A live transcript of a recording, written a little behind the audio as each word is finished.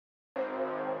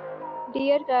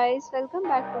Dear guys, welcome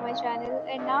back to my channel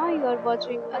and now you are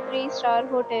watching a 3-star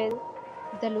hotel.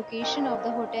 The location of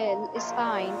the hotel is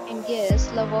fine and guests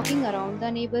love walking around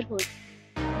the neighborhood.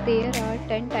 There are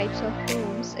 10 types of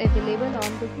rooms available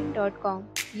on booking.com.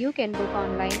 You can book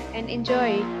online and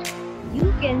enjoy it.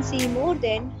 You can see more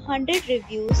than 100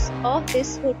 reviews of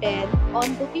this hotel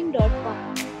on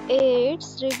booking.com.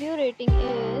 Its review rating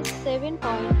is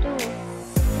 7.2,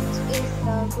 which is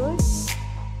the good.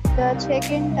 The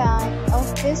check-in time of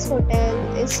this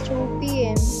hotel is 2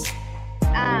 p.m.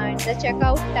 And the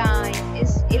checkout time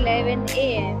is 11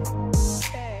 am.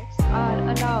 Pets are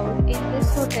allowed in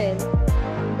this hotel.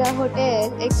 The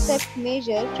hotel accepts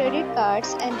major credit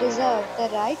cards and reserves the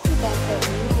right to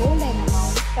temporarily hold an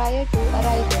amount prior to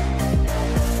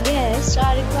arrival. Guests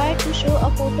are required to show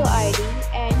a photo ID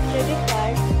and credit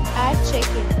card at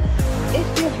check-in. If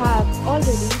you have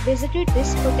already visited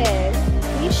this hotel,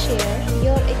 please share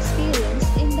your experience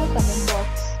in the comment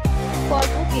box. For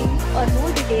booking or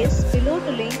more details, below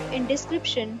the link in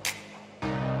description.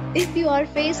 If you are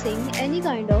facing any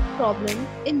kind of problem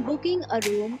in booking a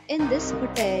room in this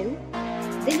hotel,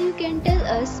 then you can tell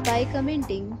us by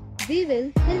commenting. We will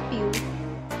help you.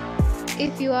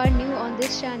 If you are new on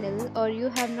this channel or you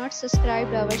have not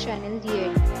subscribed our channel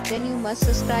yet, then you must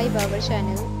subscribe our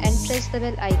channel and press the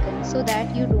bell icon so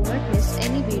that you do not miss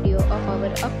any video of our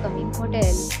upcoming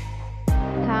hotel.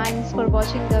 Thanks for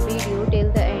watching the video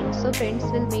till the end. So friends,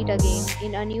 will meet again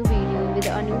in a new video with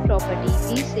a new property.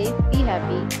 Be safe, be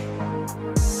happy.